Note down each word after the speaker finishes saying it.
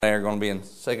They're going to be in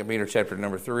 2 Peter chapter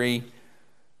number 3.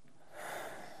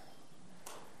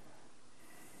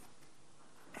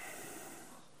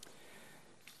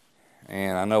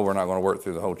 And I know we're not going to work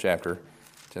through the whole chapter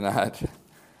tonight,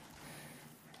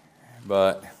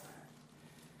 but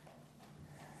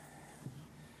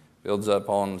builds up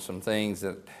on some things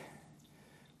that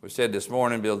we said this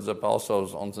morning, builds up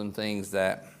also on some things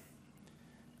that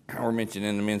were mentioned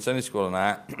in the men's Sunday school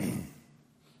tonight.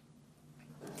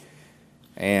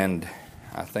 And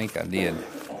I think I did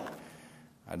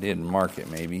mark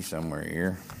it maybe somewhere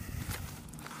here.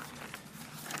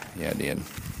 Yeah, I did.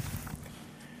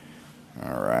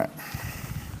 All right.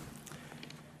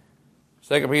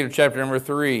 2 Peter chapter number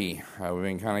 3. We've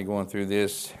been kind of going through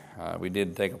this. We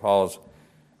did take a pause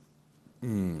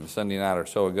Sunday night or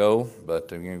so ago, but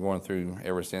we've been going through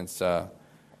ever since for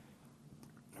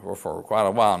quite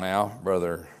a while now.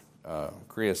 Brother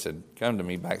Chris had come to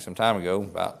me back some time ago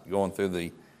about going through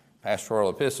the pastoral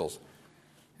epistles.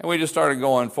 And we just started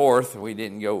going forth.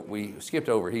 We skipped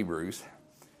over Hebrews,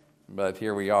 but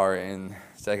here we are in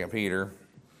 2 Peter.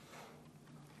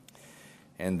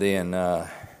 And then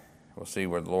we'll see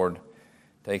where the Lord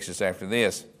takes us after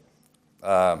this.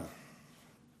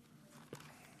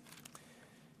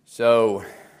 So,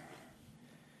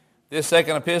 this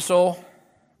second epistle,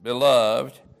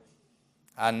 beloved,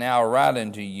 I now write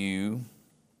unto you,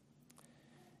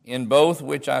 in both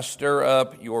which I stir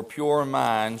up your pure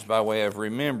minds by way of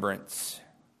remembrance.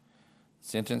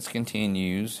 Sentence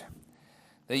continues,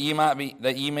 that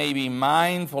ye may be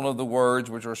mindful of the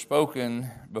words which were spoken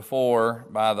before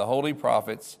by the holy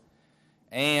prophets,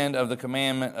 and of the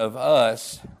commandment of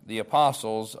us, the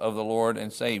apostles of the Lord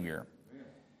and Savior.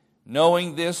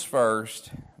 Knowing this first,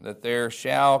 that there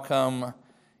shall come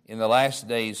in the last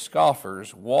days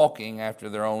scoffers, walking after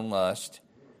their own lust.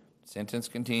 Sentence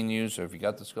continues, so if you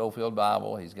got the Schofield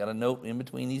Bible, he's got a note in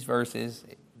between these verses.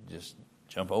 Just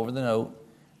jump over the note,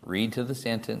 read to the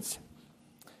sentence.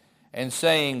 And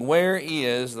saying, where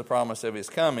is the promise of his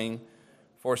coming?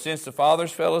 For since the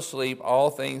fathers fell asleep, all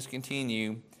things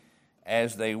continue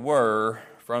as they were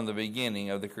from the beginning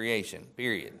of the creation.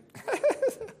 Period.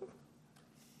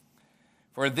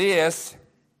 For this,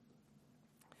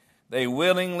 they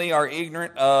willingly are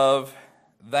ignorant of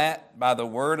that by the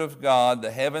word of God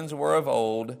the heavens were of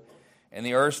old, and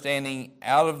the earth standing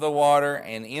out of the water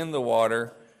and in the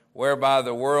water, whereby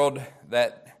the world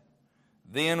that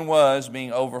then was,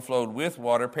 being overflowed with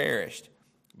water, perished.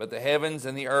 But the heavens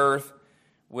and the earth,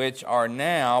 which are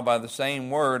now by the same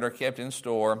word, are kept in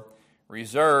store,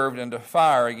 reserved unto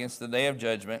fire against the day of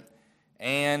judgment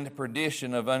and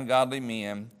perdition of ungodly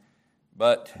men.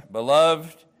 But,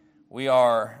 beloved, be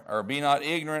not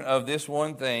ignorant of this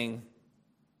one thing,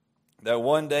 that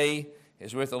one day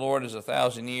is with the Lord as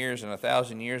 1,000 years, and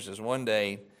 1,000 years is one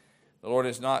day. The Lord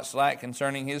is not slack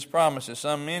concerning his promises.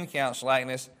 Some men count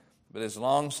slackness, but is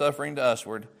long-suffering to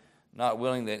usward, not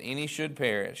willing that any should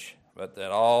perish, but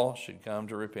that all should come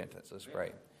to repentance. Let's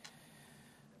pray.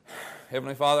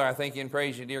 Heavenly Father, I thank you and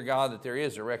praise you, dear God, that there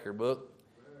is a record book.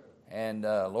 And,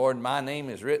 Lord, my name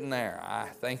is written there. I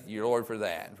thank you, Lord, for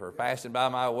that, for passing by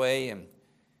my way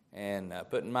and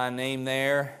putting my name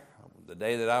there the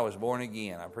day that I was born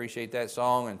again. I appreciate that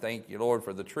song, and thank you, Lord,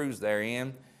 for the truths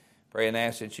therein. Pray and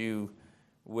ask that you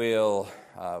will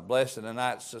bless in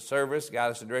tonight's service,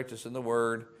 guide us and direct us in the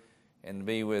Word, and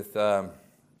be with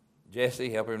Jesse,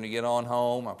 help him to get on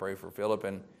home. I pray for Philip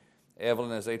and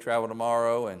Evelyn as they travel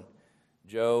tomorrow, and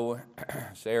Joe,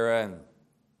 Sarah, and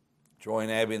Troy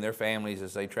and Abby and their families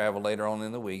as they travel later on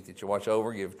in the week, that you watch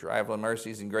over, give traveling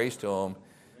mercies and grace to them.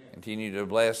 Continue to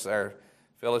bless our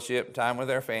fellowship time with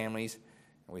our families.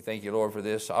 And we thank you, Lord, for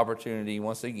this opportunity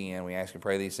once again. We ask and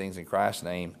pray these things in Christ's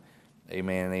name.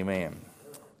 Amen and amen.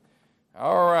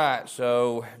 All right,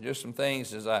 so just some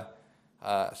things as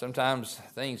sometimes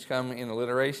things come in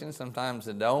alliteration, sometimes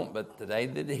they don't, but today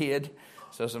they did.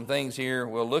 So some things here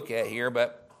we'll look at here,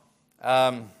 but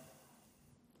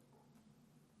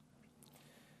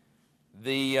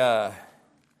the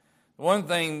one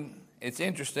thing it's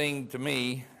interesting to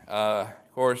me, of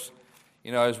course,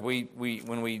 you know, as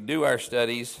when we do our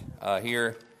studies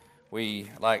here, we,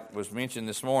 like was mentioned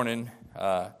this morning,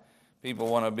 people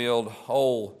want to build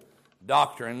whole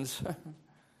doctrines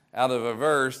out of a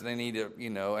verse. They need to,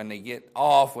 and they get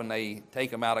off when they take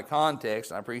them out of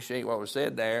context. I appreciate what was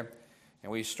said there,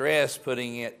 and we stress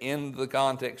putting it in the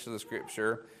context of the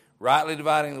Scripture, rightly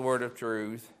dividing the word of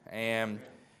truth, and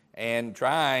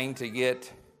trying to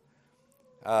get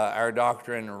our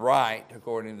doctrine right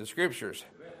according to the Scriptures.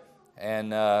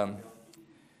 And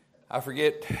I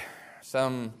forget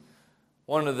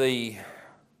one of the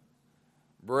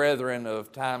brethren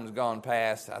of times gone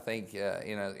past, I think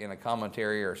in a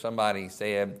commentary or somebody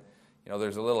said,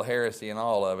 there's a little heresy in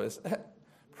all of us.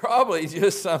 Probably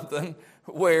just something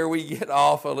where we get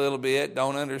off a little bit,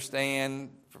 don't understand,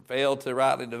 fail to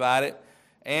rightly divide it.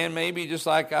 And maybe just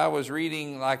like I was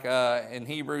reading in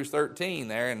Hebrews 13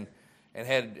 there and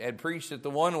had preached it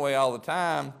the one way all the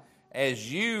time,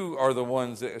 as you are the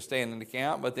ones that are standing to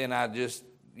count, but then I just,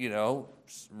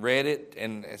 read it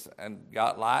and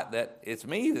got light that it's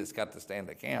me that's got to stand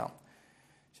to count.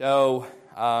 So,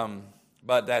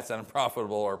 but that's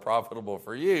unprofitable or profitable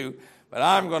for you. But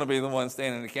I'm going to be the one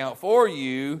standing to count for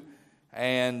you.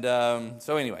 And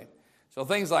so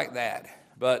things like that.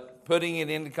 But putting it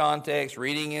into context,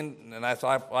 reading in, and that's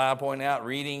why I point out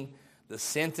reading the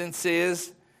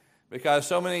sentences, because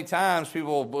so many times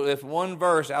people will lift one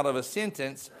verse out of a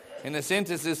sentence, and the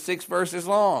sentence is 6 verses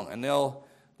long, and they'll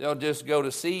just go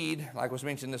to seed, like was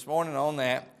mentioned this morning on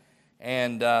that,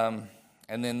 and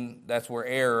then that's where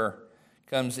error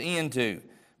comes into.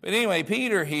 But anyway,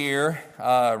 Peter here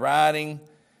writing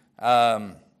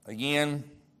again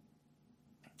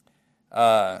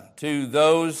to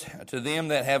them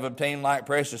that have obtained like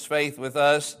precious faith with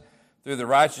us through the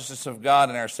righteousness of God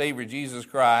and our Savior Jesus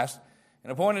Christ.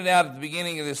 And I pointed out at the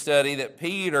beginning of this study that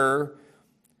Peter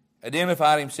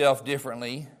identified himself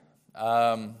differently,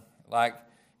 like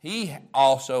he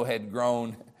also had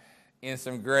grown in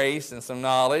some grace and some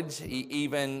knowledge,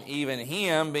 even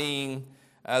him being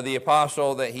the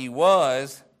apostle that he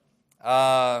was,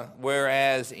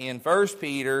 whereas in 1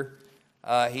 Peter,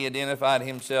 he identified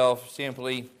himself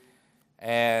simply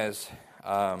as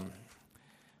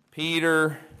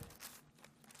Peter,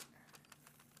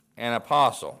 an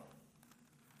apostle.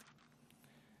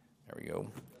 There we go.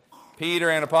 Peter,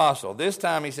 an apostle. This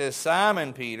time he says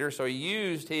Simon Peter, so he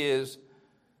used his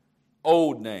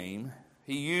old name.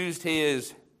 He used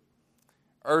his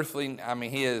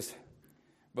his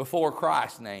before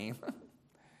Christ name.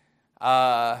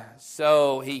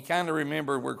 So he kind of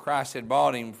remembered where Christ had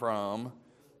bought him from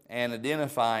and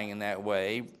identifying in that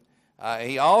way.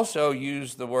 He also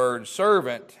used the word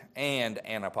servant and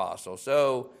an apostle.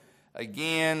 So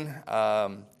again,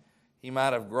 he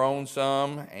might have grown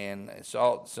some and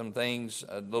saw some things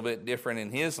a little bit different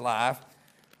in his life,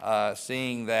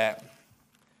 seeing that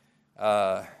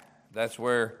that's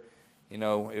where,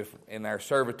 if in our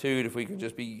servitude, if we could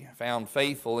just be found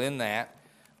faithful in that.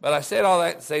 But I said all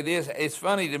that to say this. It's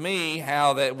funny to me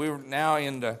how that we're now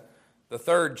in the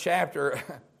 3rd chapter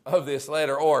of this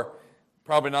letter, or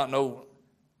probably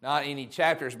not any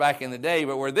chapters back in the day,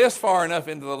 but we're this far enough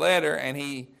into the letter, and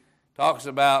he talks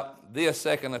about this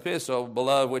second epistle,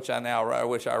 beloved, which I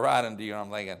write unto you. And I'm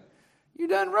thinking, you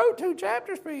done wrote 2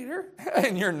 chapters, Peter,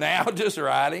 and you're now just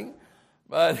writing.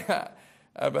 But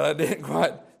I didn't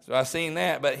quite. So I seen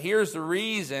that. But here's the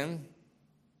reason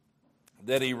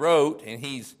that he wrote, and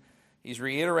he's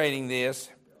reiterating this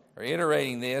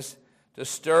to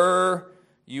stir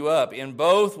you up. In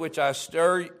both which I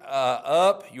stir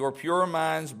up your pure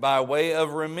minds by way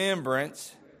of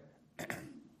remembrance,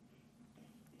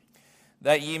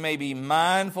 that ye may be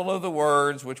mindful of the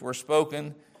words which were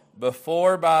spoken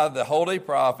before by the holy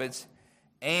prophets,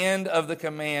 and of the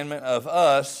commandment of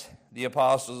us, the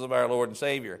apostles of our Lord and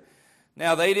Savior.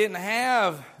 Now, they didn't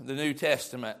have the New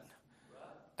Testament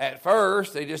at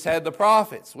first. They just had the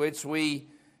prophets, which we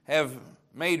have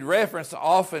made reference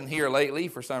often here lately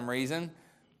for some reason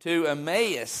to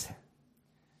Emmaus,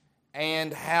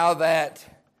 and how that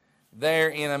there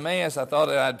in Emmaus, I thought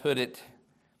that I'd put it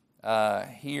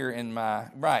here in my,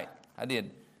 right, I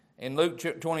did. In Luke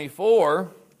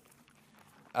 24,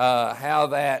 how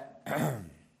that,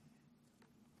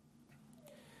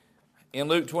 in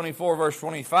Luke 24, verse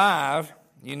 25,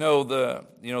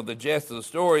 the gist of the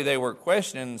story, they were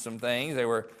questioning some things. They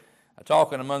were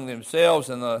talking among themselves,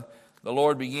 and the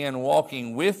Lord began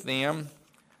walking with them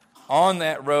on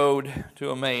that road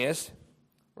to Emmaus.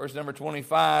 Verse number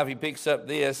 25, he picks up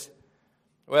this.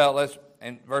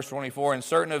 In verse 24, and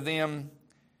certain of them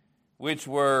let's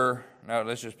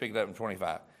just pick it up in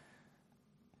 25.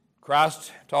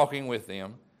 Christ talking with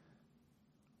them.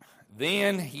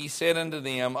 Then he said unto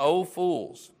them, O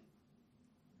fools,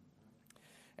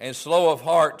 and slow of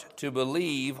heart to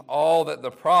believe all that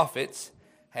the prophets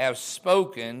have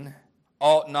spoken,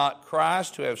 ought not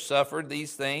Christ to have suffered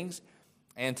these things,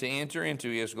 and to enter into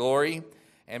his glory?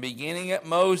 And beginning at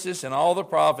Moses and all the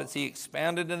prophets, he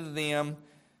expounded unto them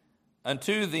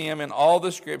in all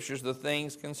the scriptures the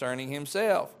things concerning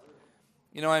himself.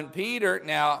 And Peter,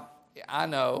 now, I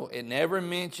know it never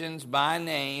mentions by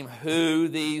name who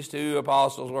these 2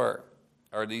 apostles were,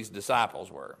 or these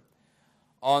disciples were,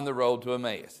 on the road to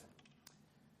Emmaus.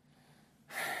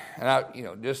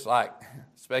 And just like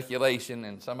speculation,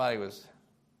 and somebody was,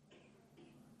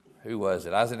 who was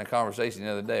it? I was in a conversation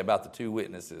the other day about the two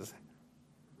witnesses.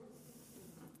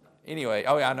 Anyway,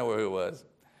 I know who it was.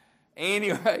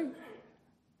 Anyway,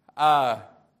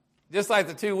 just like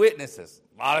the two witnesses,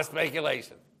 a lot of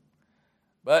speculation.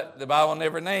 But the Bible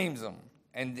never names them.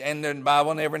 And the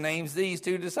Bible never names these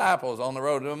two disciples on the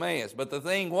road to Emmaus. But the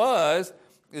thing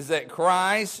is that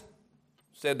Christ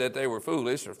said that they were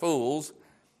foolish or fools.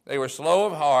 They were slow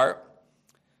of heart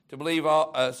to believe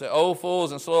all, O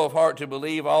fools and slow of heart to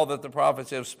believe all that the prophets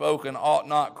have spoken, ought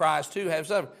not Christ to have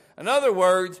suffered. In other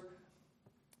words,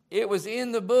 it was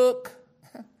in the book.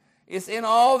 It's in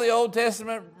all the Old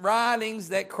Testament writings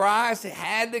that Christ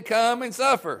had to come and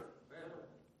suffer.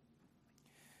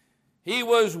 He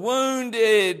was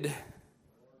wounded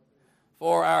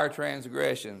for our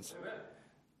transgressions.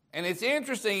 And it's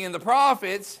interesting, in the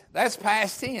prophets, that's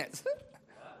past tense.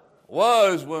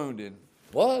 Was wounded.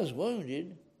 Was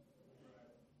wounded.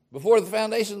 Before the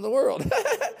foundation of the world.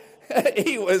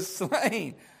 He was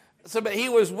slain. But he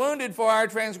was wounded for our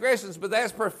transgressions, but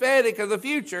that's prophetic of the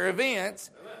future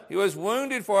events. He was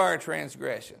wounded for our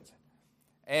transgressions.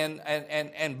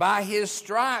 And by his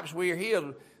stripes we are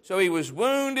healed. So he was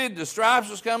wounded, the stripes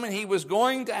was coming, he was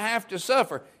going to have to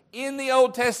suffer in the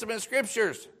Old Testament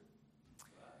scriptures.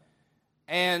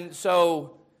 And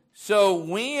so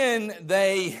when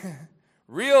they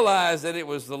realized that it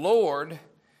was the Lord,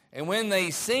 and when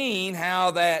they seen how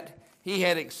that he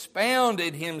had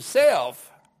expounded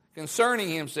himself concerning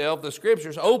himself, the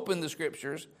scriptures, opened the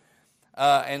scriptures,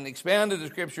 and expounded the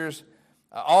scriptures,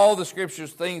 all the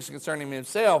scriptures, things concerning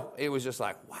himself, it was just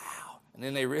like, wow. And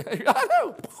then they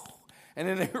realized, And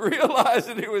then they realized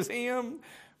that it was him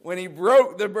when he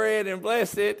broke the bread and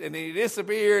blessed it, and he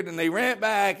disappeared, and they ran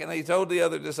back, and they told the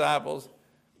other disciples.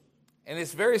 And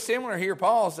it's very similar here.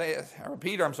 Paul says, or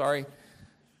Peter,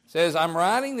 says, I'm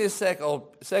writing this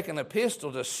second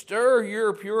epistle to stir up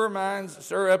your pure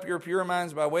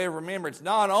minds by way of remembrance,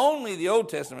 not only the Old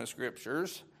Testament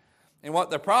scriptures and what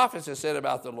the prophets have said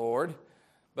about the Lord,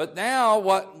 but now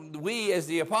what we as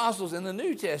the apostles in the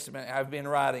New Testament have been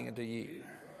writing unto you.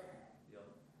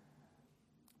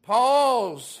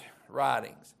 Paul's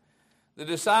writings, the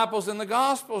disciples in the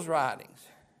Gospels' writings.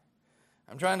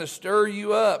 I'm trying to stir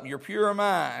you up, your pure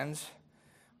minds,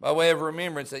 by way of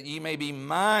remembrance, that ye may be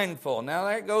mindful. Now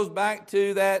that goes back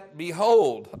to that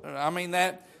behold.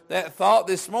 That thought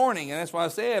this morning, and that's why I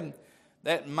said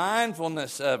that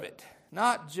mindfulness of it.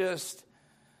 Not just,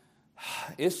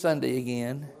 it's Sunday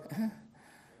again,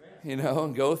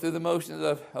 and go through the motions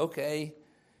of, okay,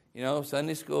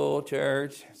 Sunday school,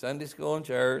 church, Sunday school and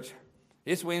church.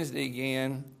 It's Wednesday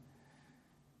again,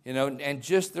 and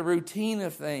just the routine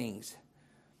of things.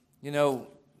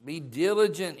 Be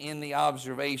diligent in the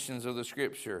observations of the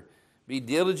Scripture. Be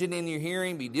diligent in your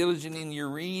hearing. Be diligent in your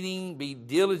reading. Be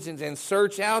diligent and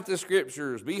search out the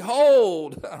Scriptures.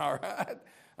 Behold, all right.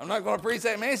 I'm not going to preach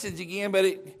that message again, but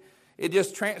it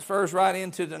just transfers right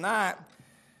into tonight.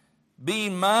 Be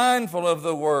mindful of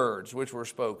the words which were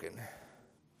spoken.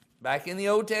 Back in the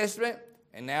Old Testament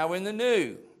and now in the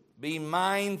New. Be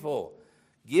mindful.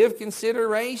 Give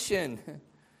consideration,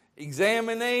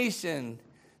 examination,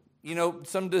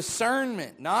 some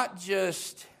discernment, not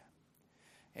just,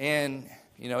 and,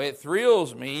 it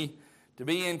thrills me to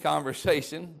be in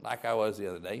conversation, like I was the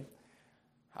other day,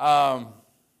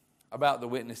 about the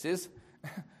witnesses,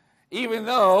 even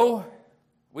though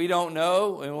we don't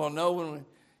know, and we'll know when,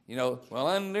 we'll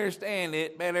understand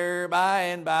it better by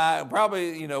and by.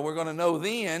 Probably, we're going to know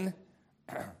then,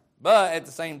 but at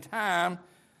the same time,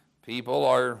 people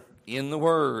are in the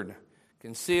Word,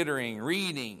 considering,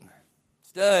 reading,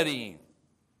 studying,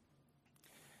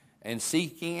 and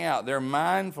seeking out. They're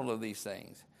mindful of these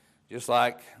things, just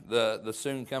like the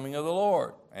soon coming of the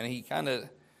Lord. And he kind of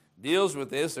deals with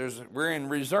this. We're in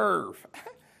reserve.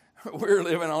 We're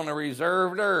living on a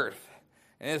reserved earth,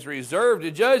 and it's reserved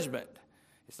to judgment.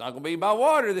 It's not going to be by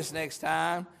water this next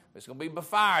time, but it's going to be by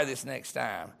fire this next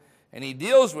time. And he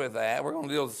deals with that. We're going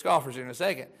to deal with the scoffers here in a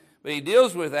second, but he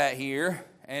deals with that here.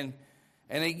 And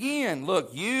again,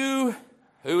 look, who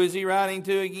is he writing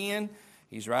to again?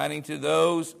 He's writing to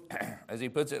those, as he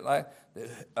puts it, like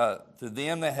to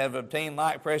them that have obtained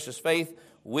like precious faith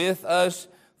with us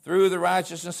through the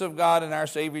righteousness of God and our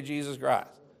Savior Jesus Christ.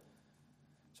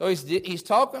 So he's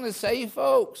talking to saved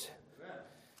folks.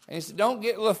 And he said, don't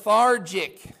get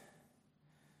lethargic.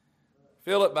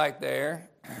 Philip back there,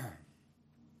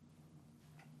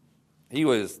 he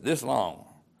was this long.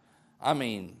 A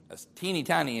teeny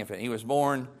tiny infant. He was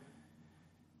born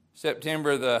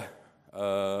September the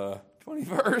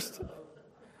 21st.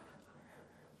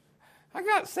 I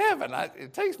got 7.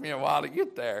 It takes me a while to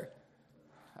get there.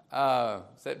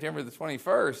 September the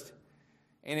 21st.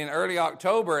 And in early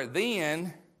October,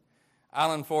 then,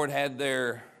 Island Ford had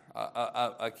their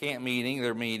a camp meeting,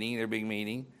 their big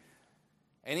meeting.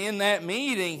 And in that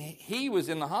meeting, he was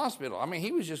in the hospital. I mean,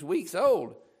 he was just weeks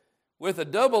old with a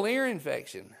double ear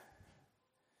infection.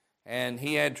 And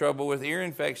he had trouble with ear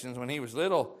infections when he was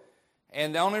little.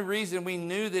 And the only reason we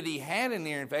knew that he had an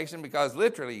ear infection, because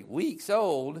literally weeks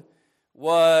old,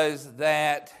 was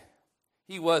that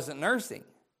he wasn't nursing.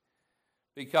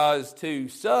 Because to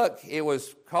suck, it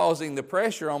was causing the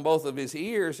pressure on both of his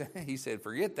ears. He said,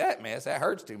 forget that mess, that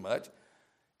hurts too much.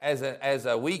 As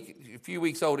a few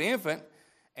weeks old infant,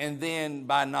 and then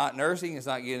by not nursing, it's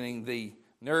not getting the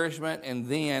nourishment, and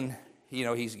then,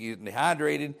 he's getting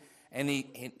dehydrated, and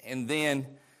then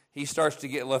he starts to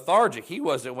get lethargic. He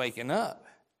wasn't waking up,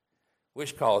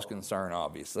 which caused concern,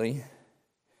 obviously.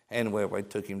 And we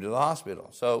took him to the hospital.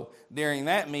 So during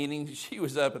that meeting, she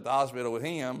was up at the hospital with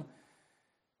him,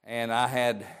 and I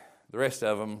had the rest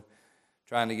of them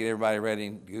trying to get everybody ready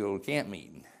to go to camp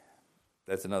meeting.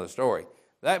 That's another story.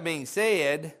 That being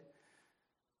said,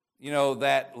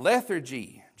 that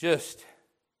lethargy, just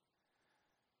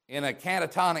in a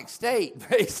catatonic state,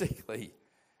 basically.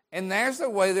 And there's the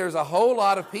way there's a whole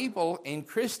lot of people in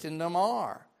Christendom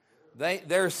are.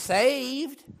 They're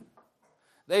saved.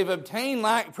 They've obtained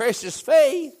like precious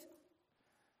faith.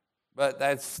 But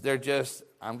they're just,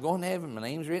 I'm going to heaven, my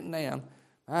name's written down.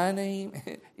 My name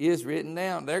is written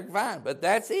down. They're fine, but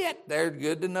that's it. They're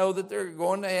good to know that they're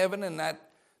going to heaven, and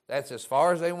that's as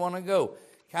far as they want to go.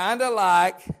 Kind of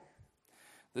like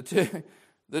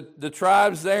the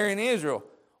tribes there in Israel.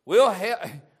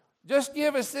 Just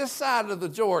give us this side of the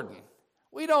Jordan.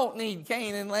 We don't need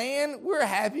Canaan land. We're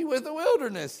happy with the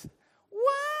wilderness.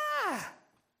 Why?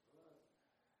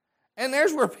 And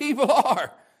there's where people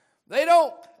are.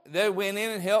 They went in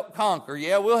and helped conquer.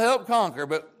 Yeah, we'll help conquer,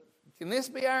 but can this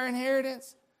be our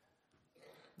inheritance?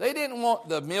 They didn't want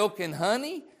the milk and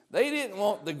honey. They didn't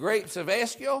want the grapes of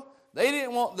Eshcol. They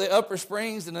didn't want the upper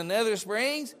springs and the nether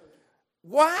springs.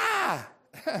 Why?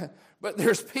 But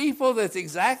there's people that's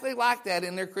exactly like that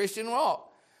in their Christian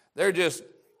walk. They're just,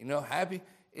 happy.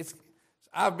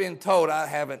 I've been told, I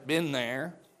haven't been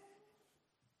there,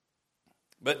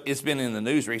 but it's been in the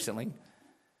news recently.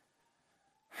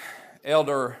 El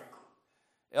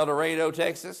Dorado,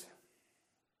 Texas.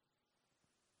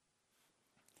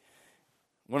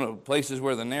 One of the places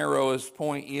where the narrowest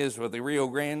point is with the Rio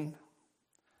Grande.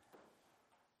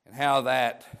 And how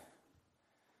that,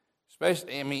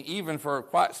 especially, even for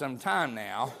quite some time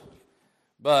now,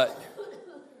 but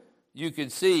you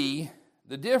could see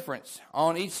the difference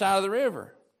on each side of the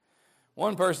river.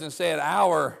 One person said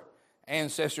our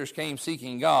ancestors came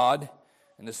seeking God,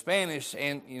 and the Spanish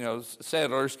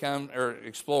settlers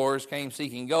explorers came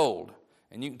seeking gold.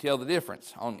 And you can tell the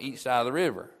difference on each side of the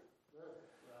river.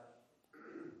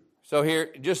 So here,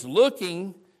 just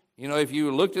looking, if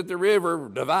you looked at the river,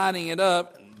 dividing it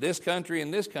up, this country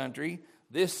and this country,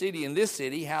 this city and this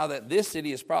city, how that this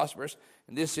city is prosperous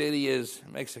and this city is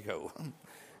Mexico.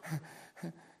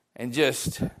 And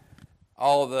just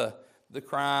all the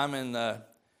crime and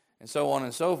so on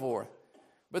and so forth.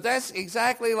 But that's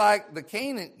exactly like the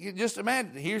Canaan. You just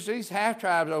imagine, here's these half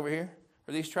tribes over here,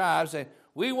 or these tribes saying,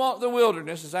 we want the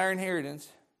wilderness as our inheritance.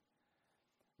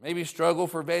 Maybe struggle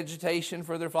for vegetation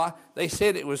for their flock. They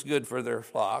said it was good for their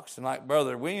flocks. And like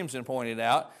Brother Williamson pointed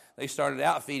out, they started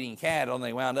out feeding cattle and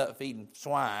they wound up feeding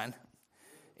swine.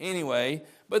 Anyway,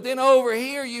 but then over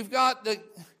here you've got they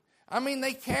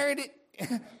carried it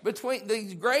between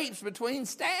these grapes between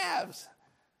staves.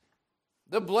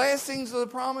 The blessings of the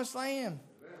promised land.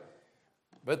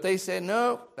 But they said,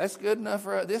 no, that's good enough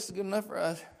for us. This is good enough for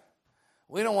us.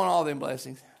 We don't want all them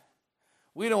blessings.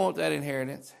 We don't want that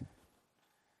inheritance.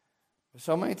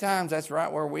 So many times that's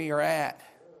right where we are at.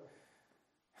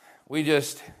 We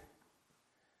just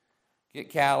get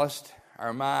calloused.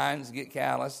 Our minds get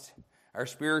calloused. Our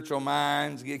spiritual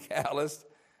minds get calloused.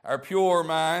 Our pure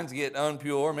minds get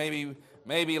unpure.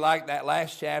 Maybe like that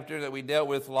last chapter that we dealt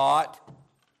with Lot.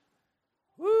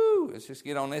 Woo! Let's just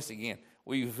get on this again.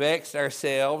 We vexed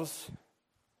ourselves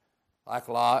like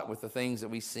Lot with the things that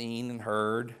we've seen and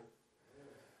heard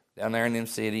down there in them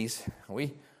cities.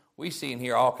 We see and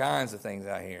hear all kinds of things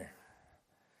out here.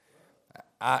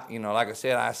 Like I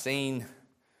said, I seen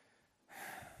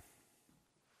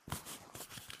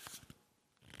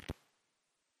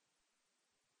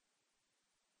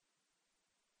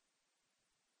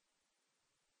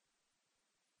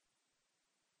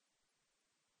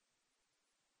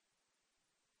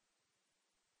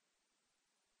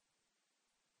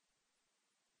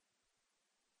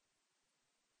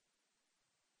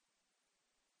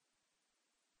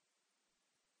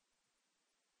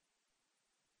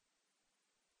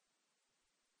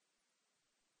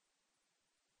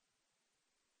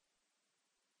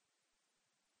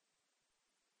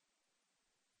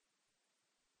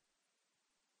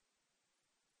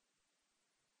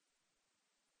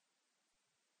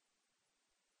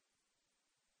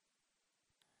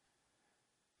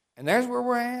And there's where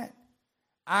we're at.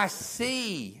 I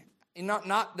see,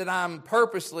 not that I'm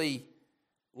purposely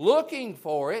looking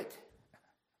for it.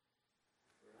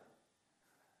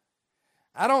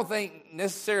 I don't think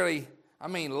necessarily,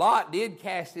 Lot did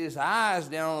cast his eyes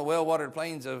down on the well-watered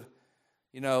plains of,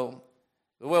 the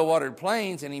well-watered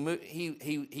plains, and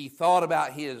he thought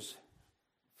about his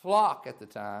flock at the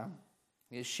time,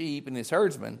 his sheep and his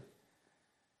herdsmen.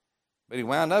 But he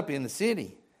wound up in the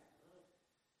city.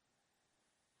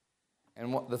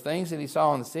 And the things that he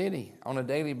saw in the city on a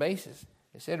daily basis,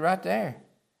 it said right there.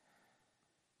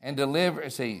 And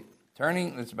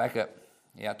let's back up.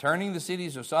 Yeah, turning the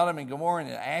cities of Sodom and Gomorrah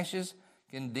into ashes,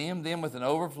 condemned them with an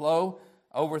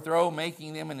overthrow,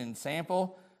 making them an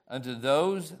ensample unto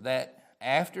those that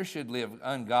after should live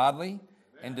ungodly,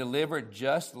 and delivered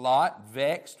just Lot,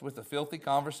 vexed with the filthy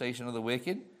conversation of the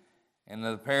wicked. And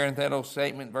the parenthetical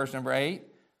statement, verse number 8,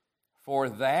 for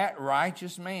that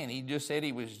righteous man, he just said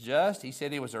he was just, he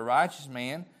said he was a righteous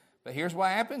man, but here's what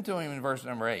happened to him in verse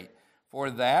number 8. For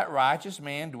that righteous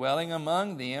man dwelling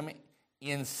among them,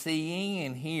 in seeing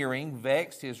and hearing,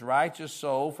 vexed his righteous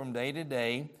soul from day to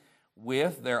day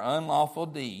with their unlawful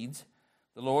deeds.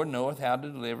 The Lord knoweth how to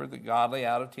deliver the godly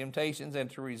out of temptations,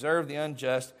 and to reserve the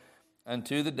unjust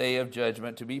unto the day of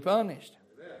judgment to be punished.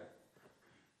 Amen.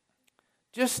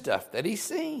 Just stuff that he's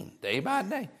seen day by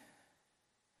day.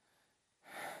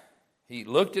 He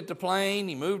looked at the plain,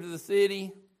 he moved to the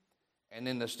city, and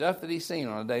then the stuff that he's seen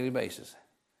on a daily basis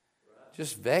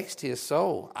just vexed his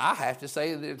soul. I have to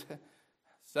say that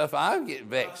stuff I get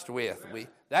vexed with.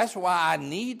 That's why I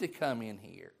need to come in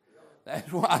here. That's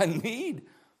why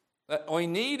we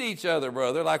need each other,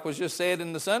 brother, like was just said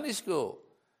in the Sunday school.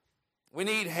 We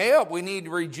need help. We need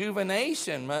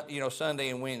rejuvenation, Sunday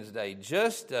and Wednesday,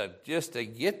 just to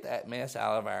get that mess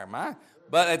out of our mind.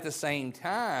 But at the same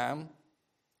time,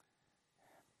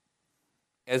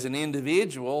 as an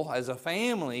individual, as a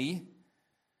family,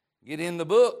 get in the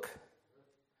book.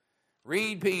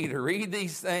 Read Peter, read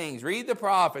these things, read the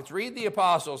prophets, read the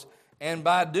apostles, and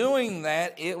by doing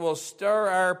that, it will stir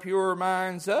our pure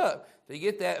minds up to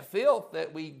get that filth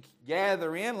that we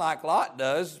gather in like Lot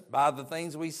does by the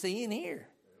things we see and hear.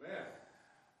 Amen.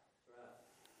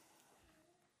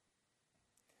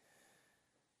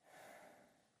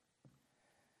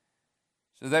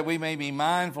 So that we may be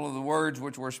mindful of the words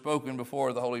which were spoken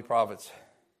before the holy prophets,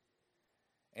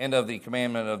 and of the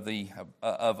commandment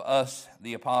of us,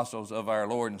 the apostles of our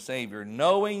Lord and Savior,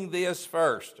 knowing this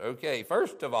first. Okay,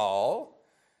 first of all,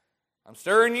 I'm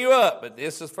stirring you up, but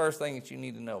this is the first thing that you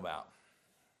need to know about.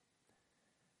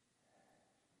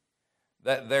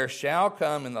 That there shall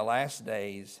come in the last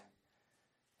days,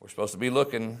 we're supposed to be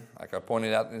looking, like I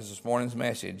pointed out in this morning's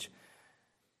message,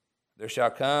 there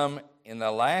shall come in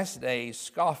the last days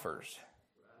scoffers,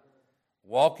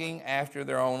 walking after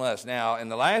their own lusts. Now, in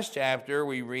the last chapter,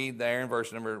 we read there in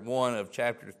verse number 1 of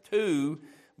chapter 2,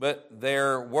 but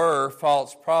there were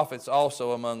false prophets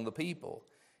also among the people,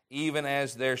 even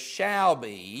as there shall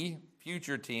be,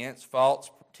 future tense, false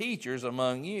teachers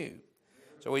among you.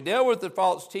 So we dealt with the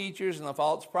false teachers and the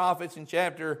false prophets in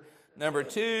chapter number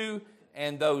 2,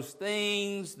 and those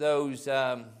things,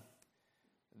 the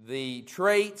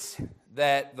traits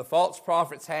that the false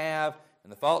prophets have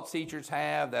and the false teachers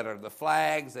have, that are the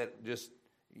flags that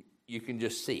you can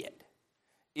just see it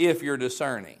if you're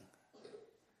discerning.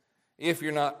 If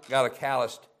you're not got a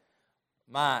calloused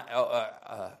mind,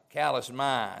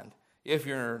 if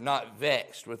you're not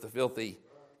vexed with the filthy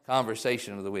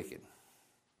conversation of the wicked.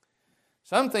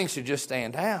 Some things should just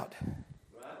stand out.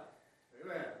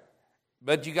 Right.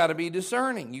 But you got to be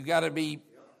discerning. You got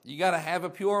to have a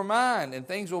pure mind, and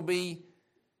things will be.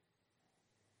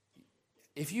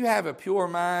 If you have a pure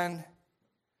mind,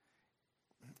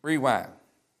 rewind.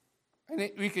 And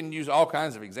we can use all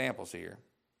kinds of examples here.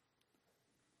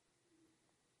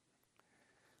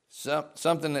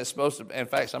 Something that's supposed to, in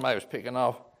fact, somebody was picking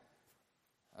off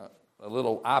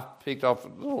I picked off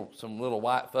some little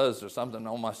white fuzz or something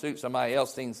on my suit. Somebody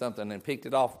else seen something and picked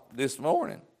it off this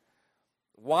morning.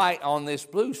 White on this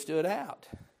blue stood out.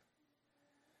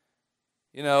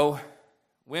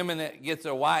 Women that gets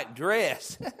a white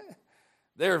dress,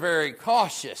 they're very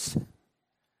cautious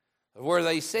of where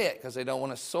they sit because they don't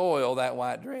want to soil that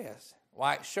white dress.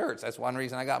 White shirts, that's one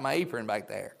reason I got my apron back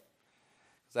there.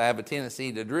 Because I have a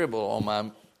tendency to dribble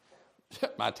on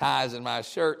my ties and my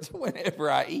shirts whenever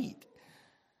I eat.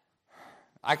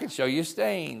 I can show you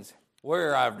stains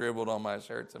where I've dribbled on my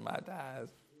shirts and my ties.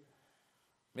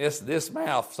 Missed this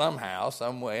mouth somehow,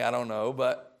 some way, I don't know,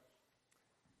 but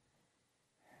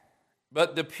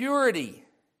the purity,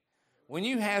 when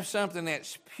you have something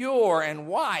that's pure and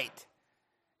white,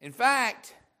 in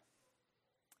fact,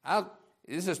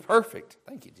 This is perfect.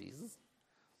 Thank you, Jesus.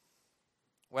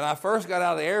 When I first got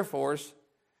out of the Air Force,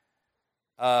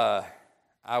 I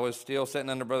was still sitting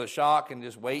under Brother Shock and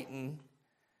just waiting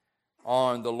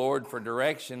on the Lord for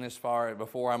direction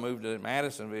before I moved to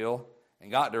Madisonville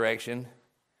and got direction.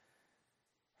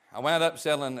 I wound up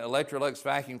selling Electrolux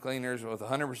vacuum cleaners with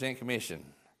 100% commission,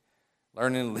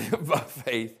 learning to live by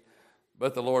faith,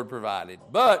 but the Lord provided.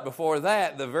 But before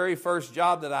that, the very first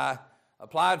job that I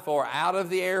applied for out of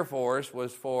the Air Force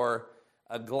was for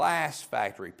a glass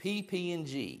factory,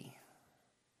 PP&G.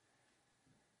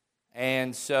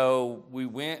 And so we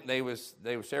went. There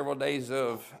were several days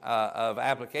of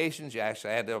applications. You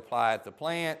actually had to apply at the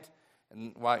plant,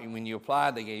 and when you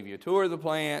applied, they gave you a tour of the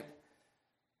plant.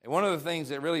 And one of the things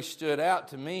that really stood out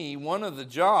to me, one of the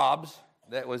jobs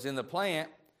that was in the plant,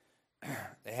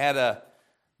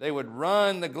 they would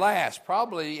run the glass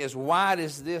probably as wide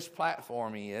as this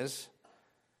platform is,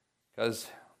 because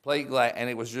plate glass, and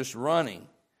it was just running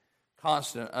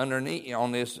constant underneath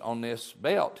on this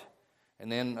belt.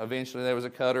 And then eventually there was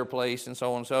a cutter placed and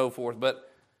so on and so forth. But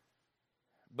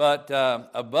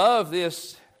above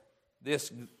this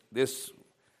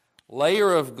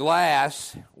layer of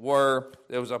glass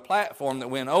there was a platform that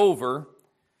went over,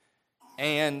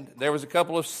 and there was a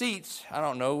couple of seats, I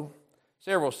don't know,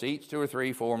 several seats, 2 or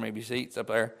 3, 4 maybe seats up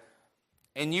there.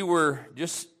 And your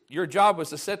job was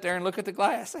to sit there and look at the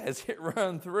glass as it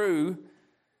run through.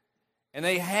 And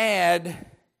they had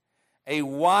a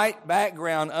white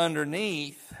background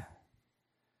underneath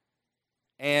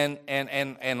and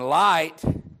light,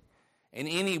 and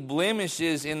any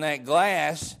blemishes in that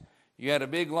glass, you had a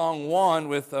big long wand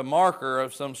with a marker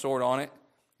of some sort on it,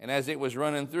 and as it was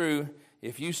running through,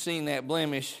 if you seen that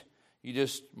blemish, you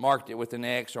just marked it with an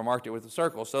X or marked it with a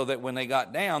circle, so that when they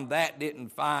got down, that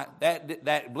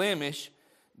blemish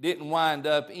didn't wind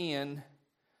up in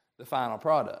the final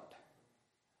product.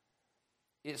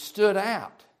 It stood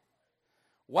out.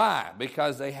 Why?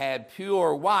 Because they had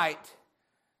pure white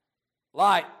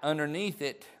light underneath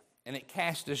it, and it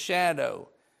cast a shadow.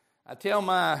 I tell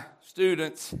my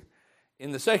students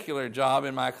in the secular job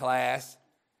in my class,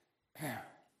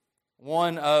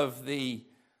 one of the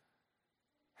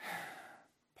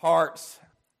parts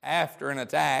after an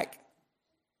attack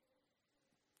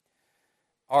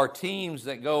are teams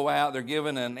that go out, they're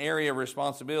given an area of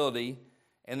responsibility,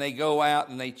 and they go out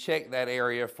and they check that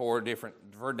area for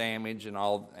damage and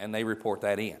all, and they report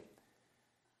that in.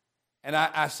 And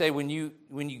I say, when you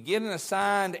get an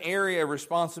assigned area of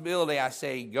responsibility, I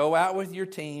say, go out with your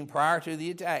team prior to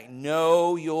the attack.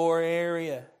 Know your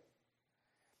area.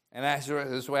 And that's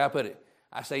the way I put it.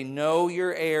 I say, know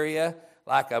your area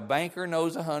like a banker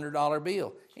knows a $100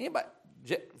 bill. Anybody?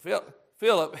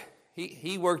 Philip,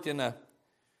 he worked in a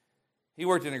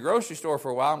grocery store for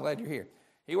a while. I'm glad you're here.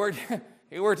 He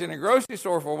worked in a grocery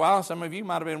store for a while. Some of you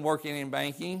might have been working in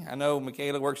banking. I know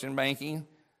Michaela works in banking.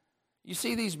 You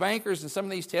see these bankers and some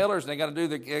of these tellers, and they got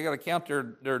to count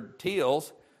their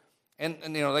tills, and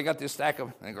they got this stack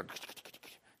of, and they go, and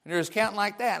they're just counting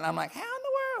like that, and I'm like, how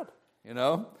in the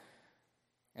world,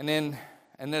 and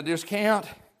they just count.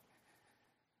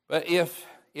 But if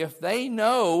they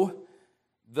know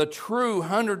the true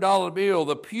 $100 bill,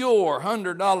 the pure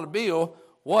 $100 bill,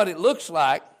 what it looks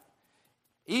like,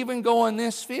 even going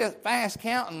this fast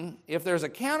counting, if there's a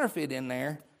counterfeit in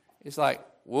there, it's like,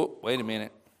 whoop, wait a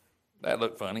minute. That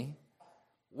looked funny.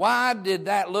 Why did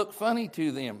that look funny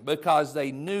to them? Because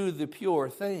they knew the pure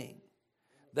thing.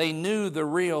 They knew the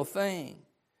real thing.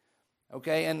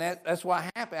 Okay, and that's what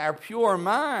happened. Our pure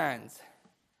minds.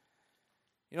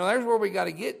 There's where we got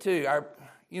to get to.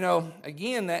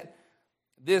 Again,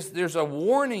 there's a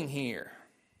warning here.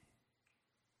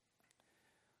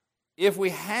 If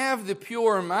we have the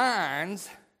pure minds,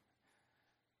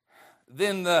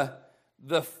 then the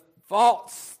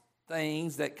false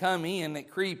things that come in, that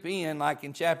creep in, like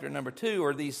in chapter number 2,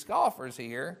 or these scoffers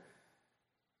here,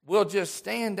 will just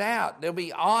stand out. They'll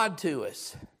be odd to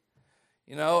us.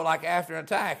 Like after an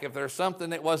attack, if there's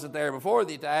something that wasn't there before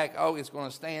the attack, it's going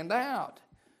to stand out.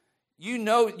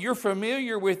 You're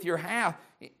familiar with your house.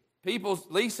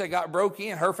 Lisa got broke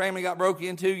in. Her family got broke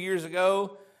in 2 years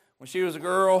ago when she was a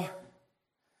girl.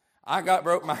 I got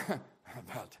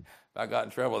I got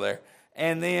in trouble there.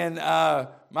 And then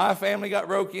my family got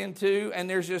broke into, and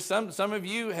there's just some of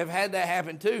you have had that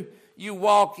happen too. You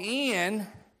walk in,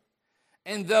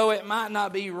 and though it might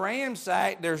not be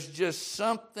ransacked, there's just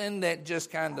something that just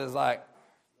kind of is like,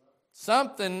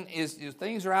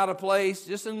 things are out of place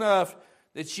just enough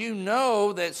that you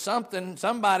know that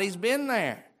somebody's been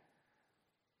there.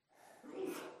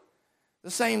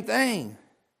 The same thing.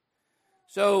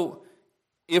 So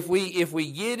if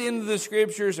we get into the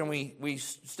Scriptures and we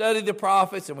study the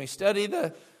prophets and we study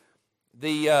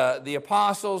the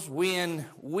apostles, when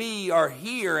we are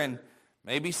here and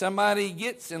maybe somebody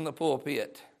gets in the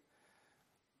pulpit,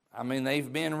 I mean,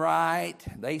 they've been right,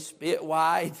 they spit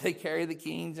white, they carry the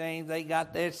King James, they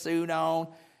got their suit on,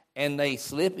 and they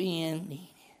slip in,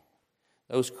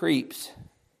 those creeps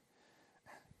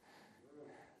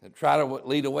that try to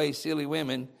lead away silly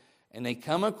women, and they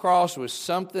come across with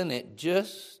something that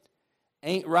just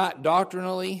ain't right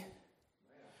doctrinally.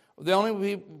 The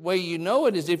only way you know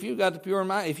it is if you've got the pure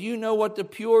mind, if you know what the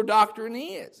pure doctrine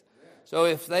is. So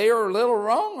if they are a little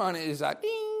wrong on it, it's like,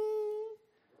 ding.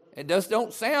 It just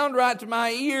don't sound right to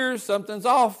my ears. Something's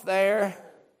off there.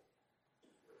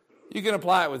 You can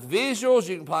apply it with visuals.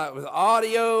 You can apply it with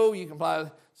audio. You can apply it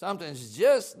with something's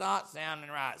just not sounding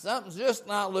right. Something's just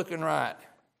not looking right.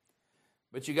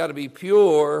 But you got to be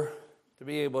pure to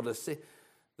be able to see.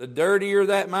 The dirtier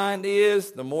that mind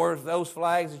is, the more of those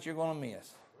flags that you're going to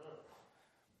miss.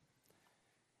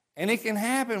 And it can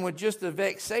happen with just the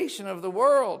vexation of the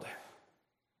world,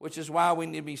 which is why we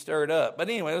need to be stirred up. But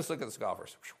anyway, let's look at the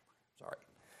scoffers. Sorry.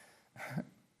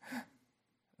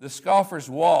 The scoffers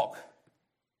walk.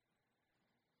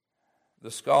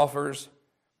 The scoffers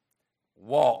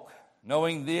walk.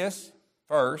 Knowing this,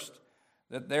 first,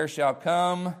 that there shall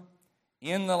come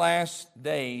in the last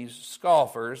days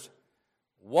scoffers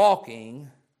walking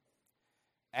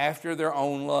after their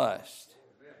own lust.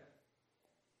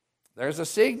 There's a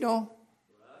signal.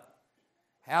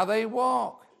 How they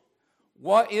walk.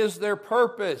 What is their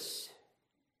purpose?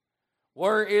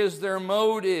 Where is their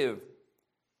motive?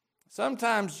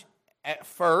 Sometimes at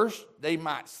first they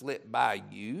might slip by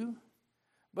you,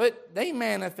 but they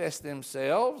manifest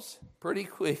themselves pretty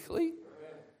quickly.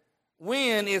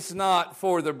 When it's not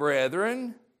for the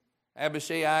brethren,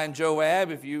 Abishai and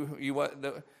Joab, if you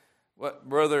what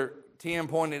Brother Tim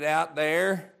pointed out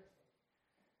there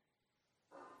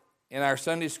in our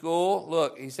Sunday school,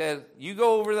 look, he said, you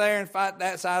go over there and fight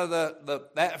that side of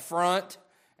that front,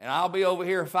 and I'll be over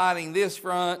here fighting this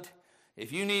front.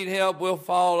 If you need help, we'll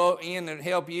fall in and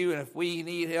help you, and if we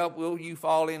need help, will you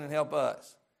fall in and help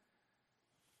us?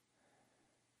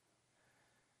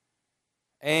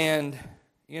 And,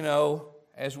 you know,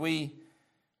 as we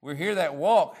hear that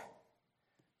walk,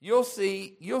 you'll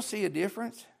see a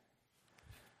difference.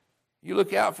 You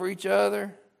look out for each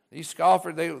other. These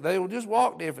scoffers, they will just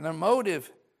walk different. Their motive,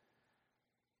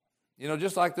 you know,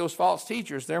 just like those false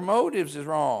teachers, their motives is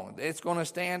wrong. It's going to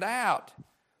stand out.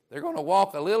 They're going to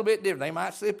walk a little bit different. They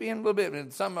might slip in a little bit,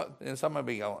 and some will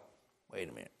be going, wait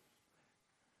a minute.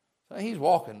 So he's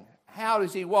walking. How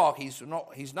does he walk?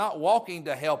 He's not walking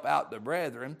to help out the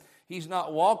brethren. He's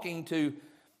not walking to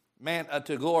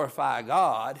glorify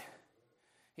God.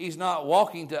 He's not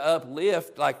walking to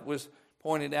uplift, like was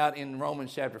pointed out in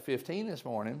Romans chapter 15 this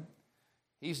morning.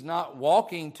 He's not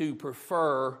walking to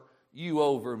prefer you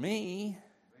over me.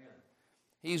 Amen.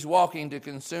 He's walking to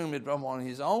consume it from on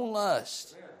his own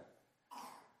lust. Amen.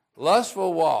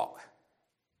 Lustful walk.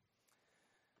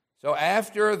 So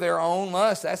after their own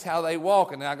lust, that's how they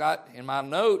walk. And I got in my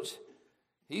notes,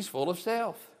 he's full of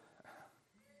self.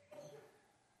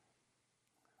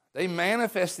 They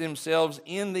manifest themselves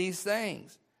in these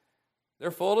things. They're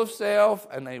full of self,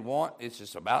 and it's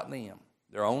just about them,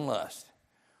 their own lust.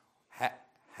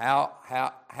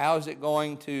 How is it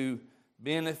going to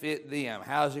benefit them?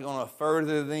 How is it going to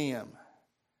further them?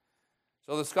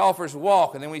 So the scoffers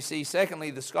walk, and then we see, secondly,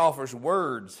 the scoffers'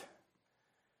 words.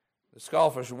 The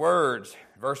scoffers' words,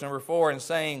 verse number 4, and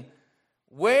saying,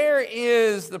 where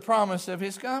is the promise of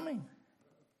his coming?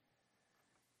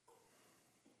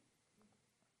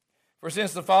 For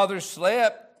since the fathers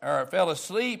slept, or fell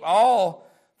asleep, all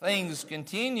things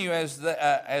continue as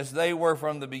they were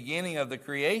from the beginning of the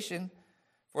creation.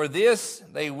 For this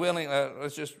they willingly,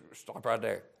 let's just stop right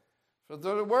there. So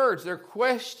the words, they're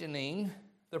questioning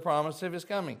the promise of his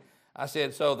coming. I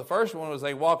said, so the first one was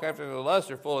they walk after the lust,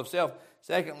 they're full of self.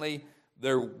 Secondly,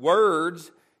 their words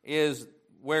is,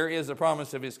 where is the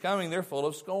promise of his coming? They're full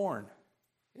of scorn.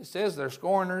 It says they're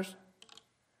scorners.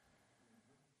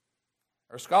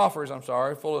 Or scoffers,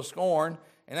 full of scorn.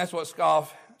 And that's what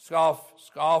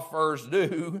scoffers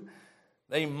do.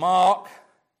 They mock.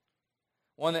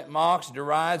 One that mocks,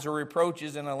 derides, or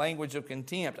reproaches in a language of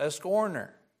contempt. A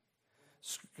scorner.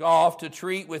 Scoff, to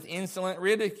treat with insolent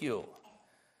ridicule.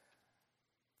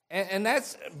 And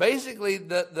that's basically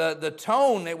the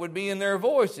tone that would be in their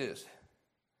voices.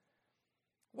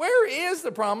 Where is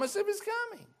the promise of his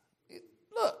coming?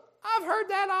 Look, I've heard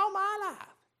that all my life.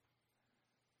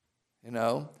 You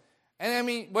know? And I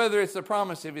mean, whether it's the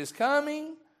promise of his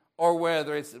coming or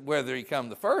whether he come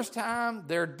the first time,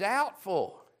 they're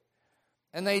doubtful.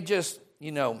 And they just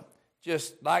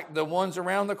like the ones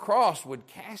around the cross would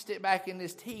cast it back in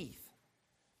his teeth.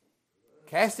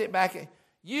 Cast it back in.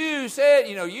 You said,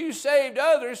 you saved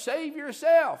others, save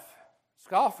yourself.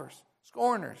 Scoffers,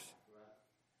 scorners.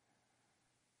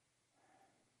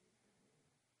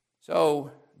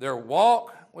 So their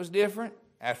walk was different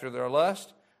after their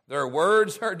lust. Their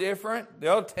words are different.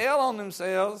 They'll tell on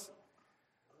themselves.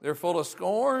 They're full of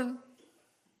scorn.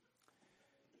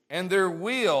 And their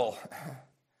will,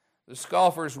 the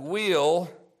scoffers' will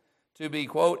to be,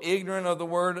 quote, ignorant of the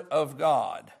word of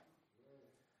God.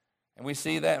 And we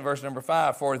see that in verse number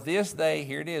 5. For this they,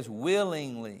 here it is,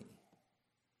 willingly.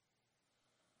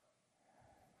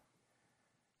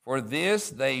 For this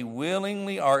they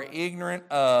willingly are ignorant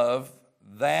of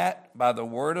that by the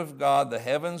word of God the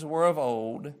heavens were of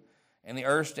old, and the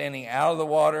earth standing out of the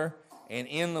water and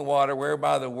in the water,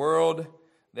 whereby the world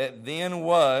that then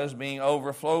was, being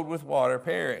overflowed with water,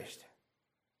 perished.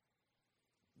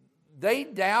 They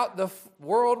doubt the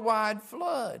worldwide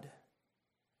flood.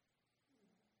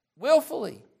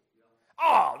 Willfully.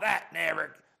 Oh,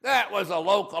 that was a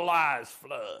localized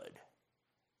flood.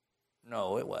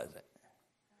 No, it wasn't.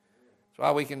 That's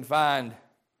why we can find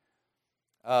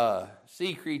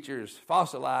sea creatures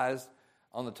fossilized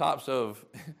on the tops of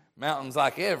mountains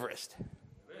like Everest.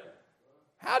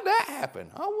 How'd that happen?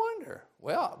 I wonder.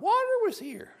 Well, water was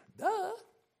here. Duh.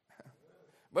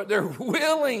 But they're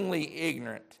willingly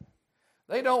ignorant.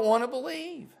 They don't want to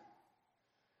believe.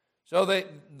 So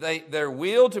their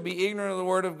will to be ignorant of the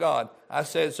word of God. I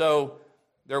said, so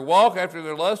their walk after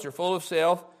their lust are full of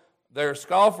self. Their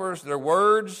scoffers'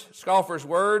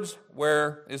 words,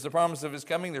 where is the promise of his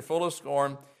coming, they're full of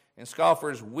scorn. And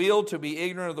scoffers' will to be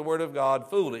ignorant of the word of God,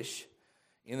 foolish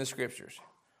in the Scriptures,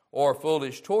 or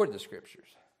foolish toward the Scriptures.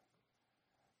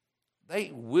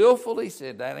 They willfully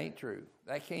said that ain't true.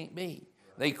 That can't be.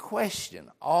 They question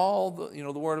all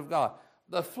the word of God.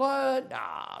 The flood,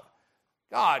 nah,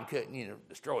 God couldn't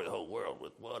destroy the whole world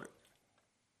with water.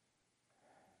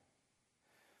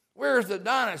 Where's the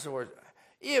dinosaurs?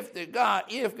 If God.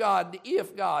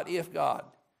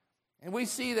 And we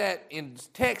see that in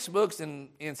textbooks and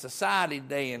in society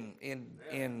today,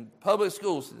 in public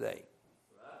schools today.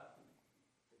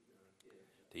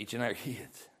 Teaching our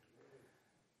kids.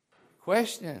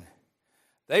 Question.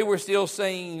 They were still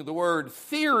saying the word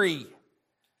theory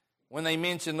when they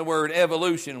mentioned the word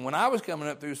evolution. When I was coming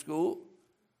up through school,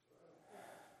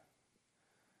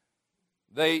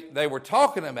 they were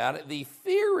talking about it, the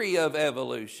theory of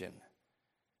evolution.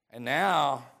 And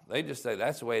now they just say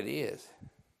that's the way it is.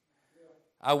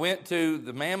 I went to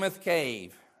the Mammoth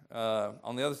Cave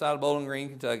on the other side of Bowling Green,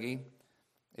 Kentucky.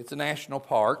 It's a national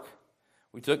park.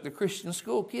 We took the Christian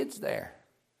school kids there.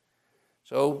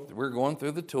 So we're going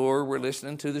through the tour. We're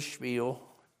listening to the spiel.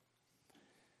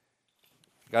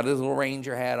 Got his little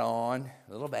ranger hat on,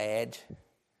 a little badge.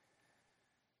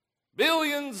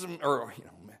 Billions, or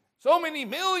so many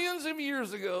millions of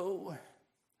years ago,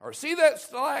 or see that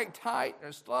stalactite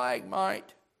or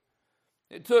stalagmite?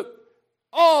 It took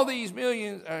all these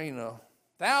millions,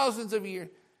 thousands of years,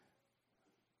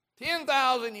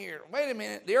 10,000 years. Wait a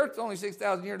minute, the earth's only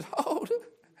 6,000 years old.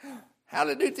 How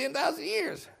did it do 10,000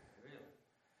 years?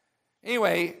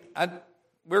 Anyway,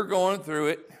 we're going through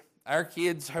it. Our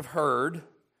kids have heard.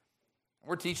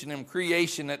 We're teaching them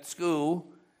creation at school.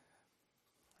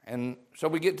 And so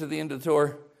we get to the end of the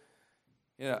tour.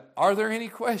 Are there any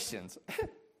questions?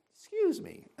 Excuse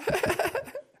me.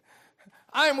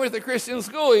 I'm with the Christian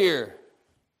school here.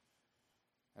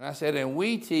 And I said, and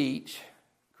we teach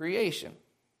creation.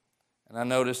 And I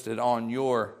noticed that on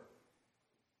your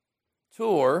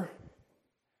tour,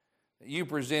 you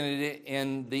presented it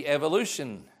in the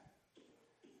evolution.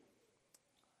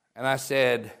 And I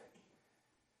said,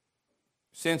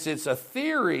 since it's a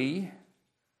theory,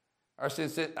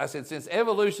 since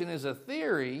evolution is a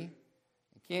theory,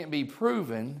 it can't be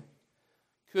proven,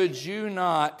 could you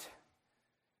not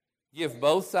give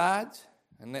both sides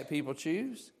and let people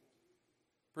choose?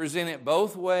 Present it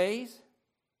both ways?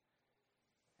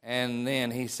 And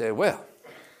then he said,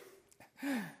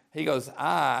 he goes,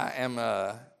 I am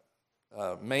a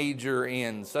major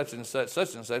in such and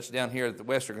such down here at the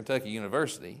Western Kentucky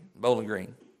University, Bowling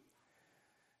Green.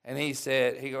 And he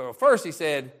said, first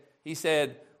he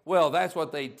said, well, that's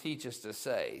what they teach us to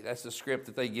say. That's the script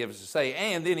that they give us to say.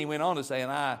 And then he went on to say,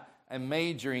 and I am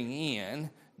majoring in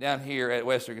down here at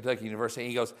Western Kentucky University.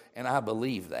 He goes, and I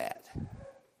believe that.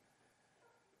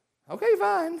 Okay,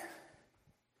 fine.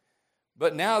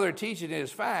 But now they're teaching it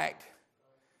as fact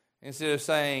instead of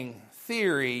saying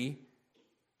theory,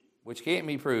 which can't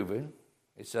be proven.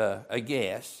 It's a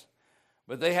guess.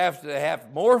 But they have to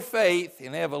have more faith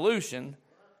in evolution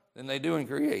than they do in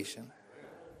creation.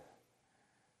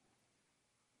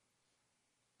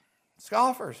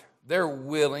 Scoffers, they're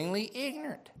willingly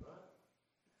ignorant.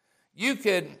 You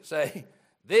could say,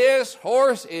 this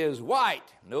horse is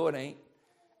white. No, it ain't.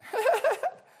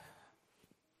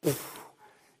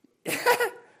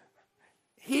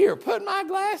 Here, put my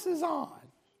glasses on.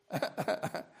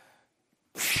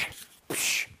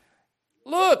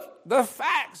 Look, the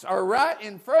facts are right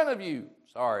in front of you.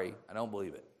 Sorry, I don't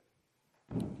believe it.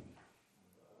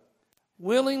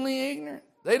 Willingly ignorant.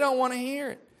 They don't want to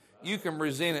hear it. You can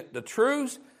present it the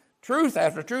truth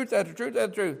after truth after truth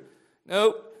after truth.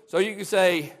 Nope. So you can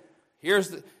say,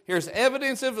 here's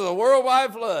evidence of the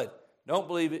worldwide flood. Don't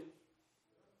believe it.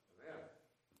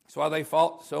 That's why they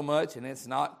fought so much, and it's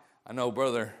not. I know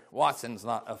Brother Watson's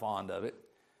not a fond of it,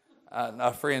 not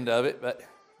a friend of it, but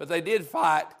they did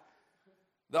fight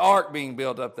the ark being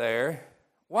built up there.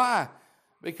 Why?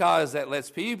 Because that lets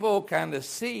people kind of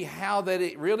see how that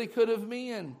it really could have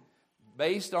been,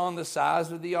 based on the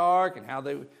size of the ark and how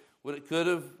it could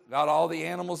have got all the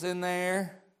animals in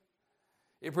there.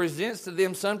 It presents to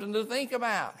them something to think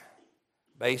about,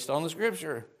 based on the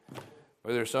Scripture.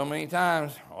 Where there's so many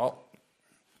times, well,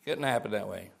 couldn't happen that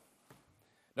way.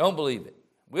 Don't believe it.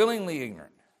 Willingly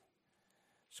ignorant.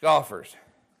 Scoffers.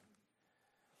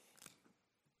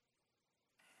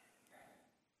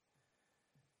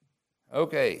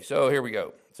 Okay, so here we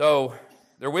go. So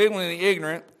they're willingly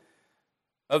ignorant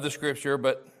of the Scripture,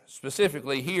 but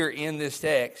specifically here in this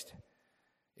text,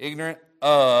 ignorant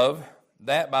of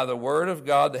that by the word of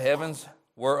God the heavens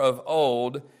were of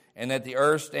old, and that the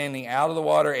earth standing out of the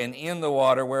water and in the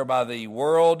water, whereby the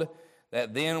world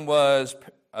that then was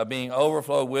being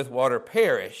overflowed with water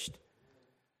perished.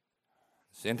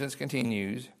 The sentence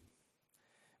continues.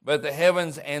 But the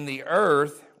heavens and the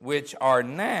earth, which are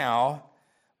now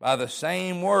by the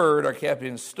same word, are kept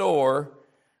in store,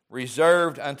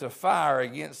 reserved unto fire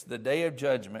against the day of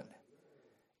judgment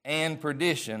and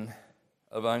perdition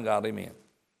of ungodly men.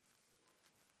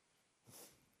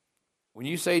 When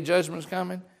you say judgment's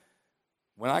coming,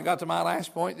 when I got to my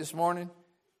last point this morning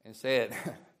and said,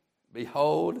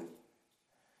 behold,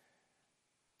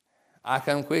 I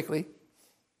come quickly.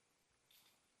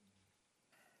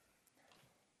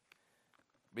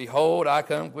 Behold, I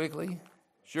come quickly.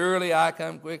 Surely I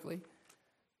come quickly.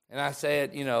 And I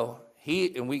said,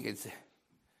 and we could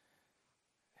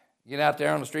get out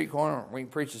there on the street corner, we can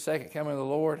preach the second coming of the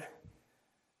Lord.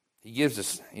 He gives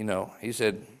us, he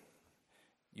said,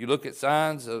 you look at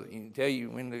signs, he can tell you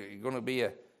when there's going to be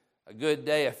a good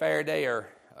day, a fair day, or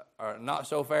not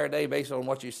so fair day based on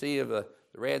what you see of the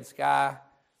red sky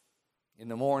in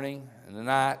the morning and the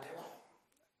night.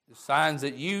 The signs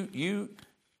that you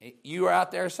are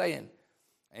out there saying.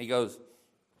 And he goes,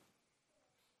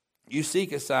 you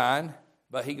seek a sign,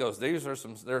 but he goes, there's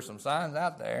some signs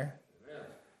out there. Amen.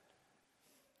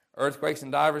 Earthquakes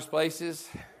in divers places,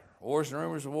 wars and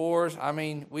rumors of wars. I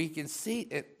mean, we can see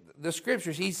it. The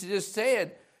Scriptures, he just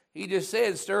said,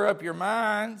 stir up your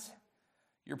minds,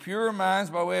 your pure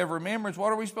minds by way of remembrance.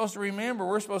 What are we supposed to remember?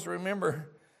 We're supposed to remember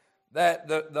that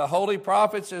the holy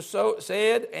prophets have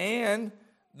said, and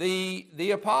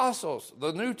the apostles,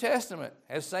 the New Testament,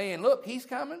 has saying, look, he's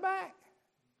coming back.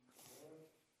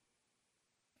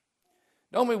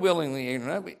 Don't be willingly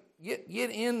ignorant. Get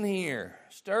in here.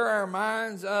 Stir our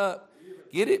minds up.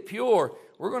 Get it pure.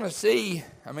 We're going to see,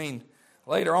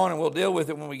 later on, and we'll deal with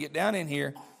it when we get down in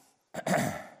here.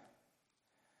 Talking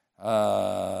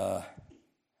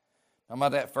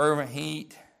about that fervent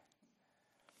heat.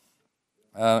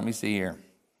 Let me see here.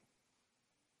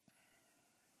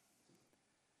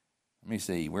 Let me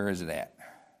see. Where is it at?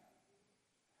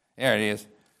 There it is.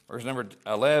 Verse number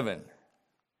 11.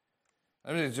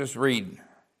 Let me just read.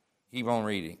 Keep on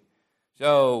reading.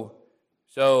 So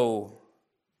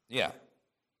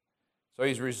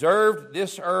he's reserved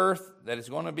this earth that is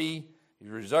going to be, he's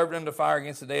reserved unto fire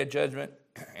against the day of judgment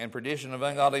and perdition of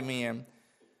ungodly men.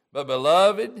 But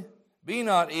beloved, be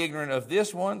not ignorant of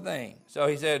this one thing. So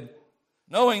he said,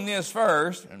 knowing this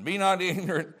first, and be not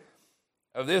ignorant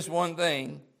of this one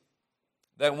thing,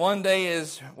 that one day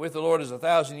is with the Lord is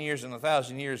 1,000 years, and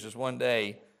 1,000 years is one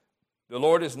day. The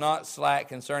Lord is not slack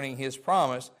concerning his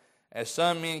promise, as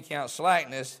some men count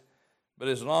slackness, but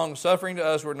is long-suffering to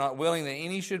us. We're not willing that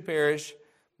any should perish,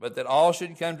 but that all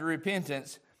should come to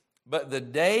repentance. But the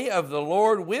day of the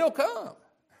Lord will come.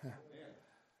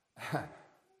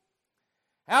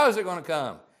 How is it going to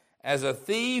come? As a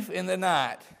thief in the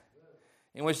night,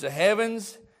 in which the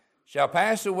heavens shall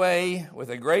pass away with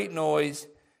a great noise,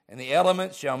 and the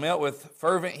elements shall melt with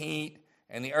fervent heat,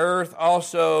 and the earth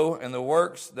also and the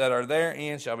works that are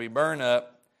therein shall be burned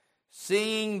up.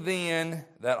 Seeing then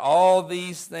that all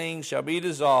these things shall be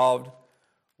dissolved,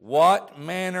 what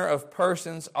manner of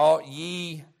persons ought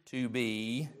ye to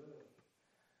be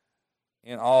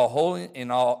in all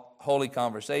holy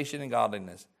conversation and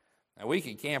godliness? Now, we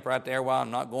could camp right there while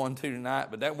I'm not going to tonight,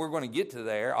 but we're going to get to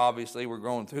there. Obviously, we're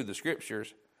going through the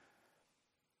Scriptures.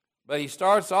 But he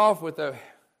starts off with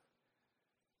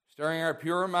stirring our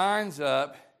pure minds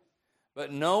up,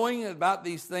 but knowing about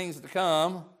these things to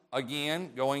come,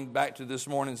 again, going back to this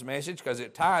morning's message, because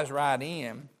it ties right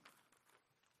in.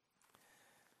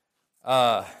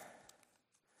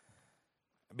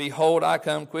 Behold, I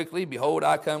come quickly. Behold,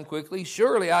 I come quickly.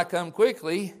 Surely I come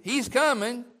quickly. He's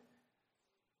coming.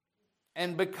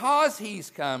 And because he's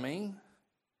coming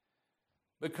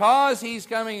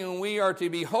and we are to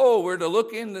behold, we're to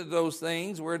look into those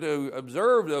things, we're to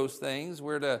observe those things,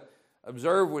 we're to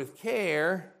observe with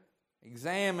care,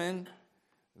 examine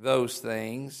those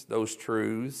things, those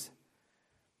truths.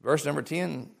 Verse number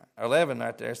 11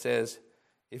 right there says,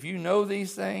 if you know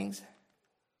these things,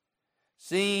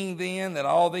 seeing then that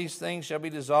all these things shall be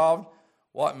dissolved,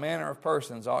 what manner of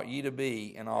persons ought ye to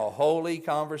be in all holy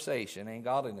conversation and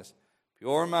godliness?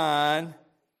 Pure mind,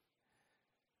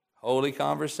 holy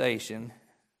conversation,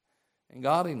 and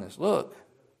godliness. Look,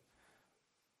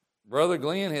 Brother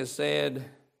Glenn has said,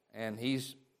 and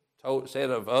he's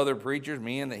said of other preachers,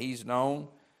 men that he's known,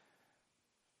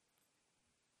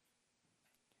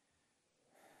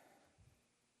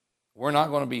 we're not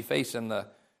going to be facing the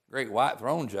great white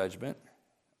throne judgment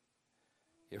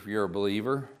if you're a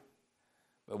believer,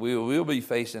 but we will be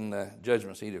facing the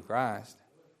judgment seat of Christ.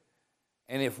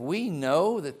 And if we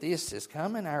know that this is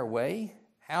coming our way,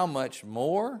 how much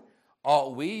more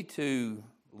ought we to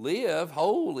live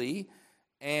holy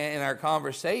and in our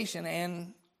conversation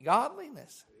and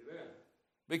godliness? Amen.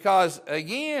 Because,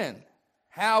 again,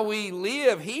 how we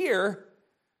live here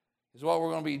is what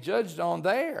we're going to be judged on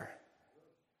there.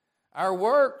 Our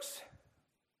works.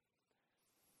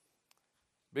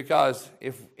 Because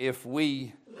if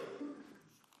we,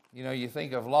 you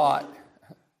think of Lot,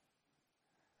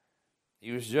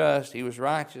 he was just, he was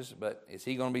righteous, but is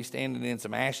he going to be standing in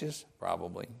some ashes?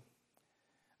 Probably.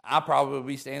 I'll probably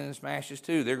be standing in some ashes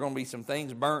too. There are going to be some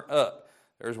things burnt up.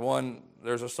 There's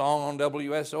a song on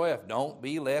WSOF, don't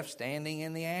be left standing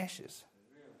in the ashes.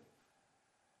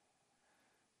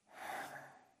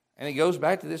 And it goes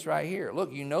back to this right here.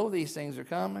 Look, these things are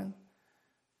coming.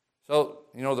 So,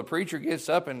 the preacher gets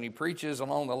up and he preaches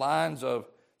along the lines of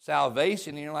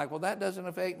salvation, and you're like, well, that doesn't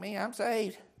affect me. I'm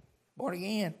saved. Born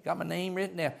again. Got my name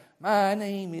written down. My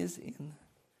name is in.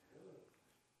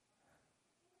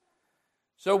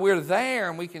 So we're there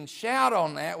and we can shout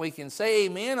on that. We can say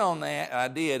amen on that. I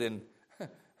did. And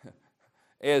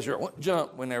Ezra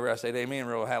jumped whenever I said amen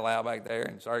real loud back there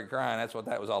and started crying. That's what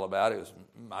that was all about. It was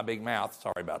my big mouth.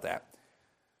 Sorry about that.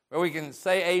 But we can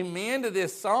say amen to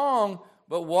this song,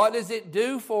 but what does it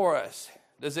do for us?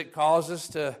 Does it cause us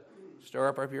to stir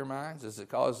up our pure minds? Does it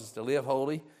cause us to live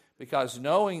holy? Because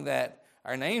knowing that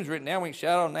our name's written down, we can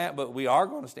shout on that, but we are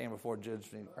going to stand before the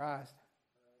judgment of Christ.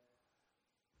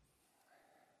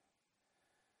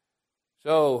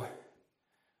 So,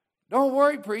 don't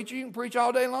worry, preacher. You can preach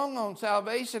all day long on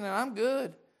salvation, and I'm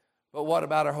good. But what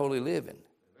about our holy living?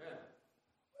 Amen.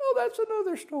 Well, that's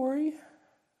another story.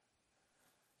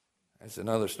 That's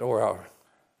another story.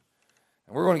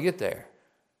 And we're going to get there.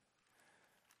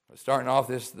 But starting off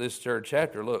this third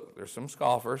chapter, look, there's some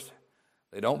scoffers.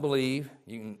 They don't believe.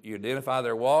 You identify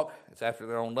their walk. It's after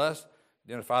their own lust.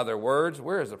 Identify their words.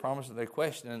 Where is the promise that they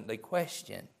question? They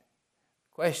question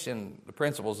the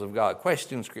principles of God.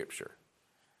 Question Scripture.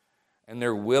 And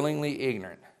they're willingly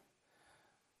ignorant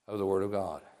of the Word of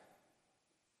God.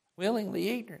 Willingly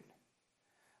ignorant.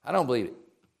 I don't believe it.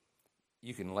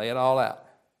 You can lay it all out.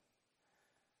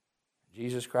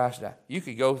 Jesus Christ died. You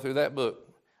could go through that book.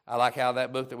 I like how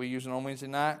that book that we're using on Wednesday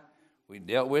night, we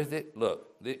dealt with it.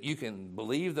 Look, you can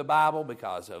believe the Bible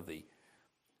because of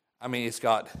it's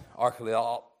got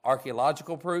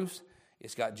archaeological proofs.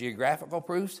 It's got geographical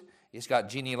proofs. It's got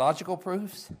genealogical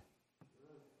proofs.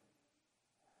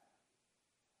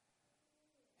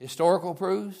 Historical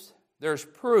proofs. There's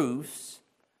proofs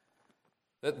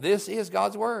that this is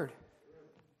God's Word.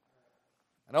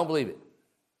 I don't believe it.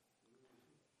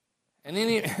 And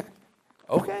then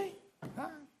okay, fine,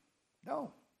 don't.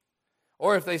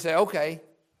 Or if they say, okay,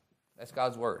 that's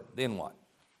God's Word, then what?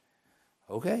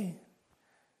 Okay.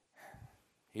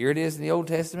 Here it is in the Old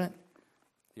Testament.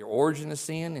 The origin of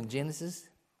sin in Genesis.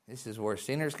 This is where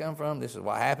sinners come from. This is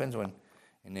what happens when,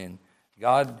 and then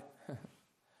God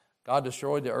God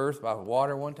destroyed the earth by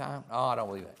water one time? Oh, I don't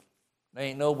believe that. There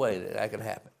ain't no way that could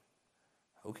happen.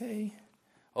 Okay.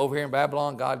 Over here in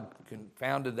Babylon, God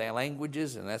confounded their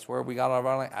languages, and that's where we got all of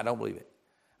our language. I don't believe it.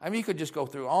 I mean, you could just go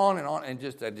through on, and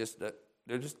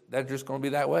they're just going to be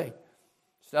that way.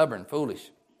 Stubborn,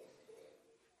 foolish.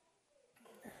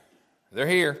 They're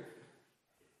here.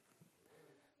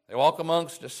 They walk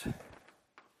amongst us.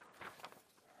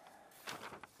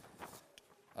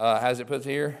 How's it put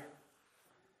here?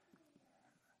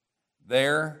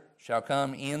 There shall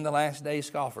come in the last days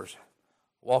scoffers,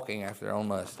 walking after their own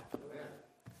lust.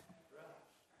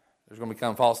 There's going to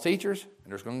become false teachers,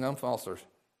 and there's going to become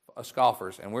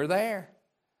scoffers, and we're there.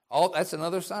 That's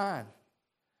another sign.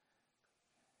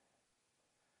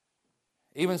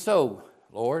 Even so,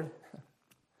 Lord,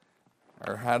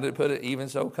 or how did it put it? Even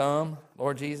so come,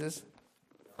 Lord Jesus.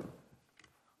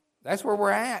 That's where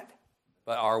we're at.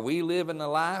 But are we living the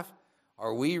life?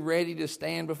 Are we ready to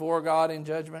stand before God in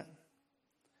judgment?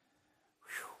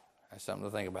 Whew, that's something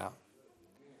to think about.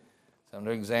 Something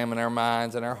to examine our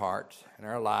minds and our hearts and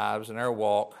our lives and our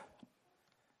walk.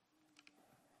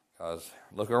 Because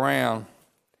look around.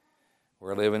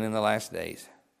 We're living in the last days.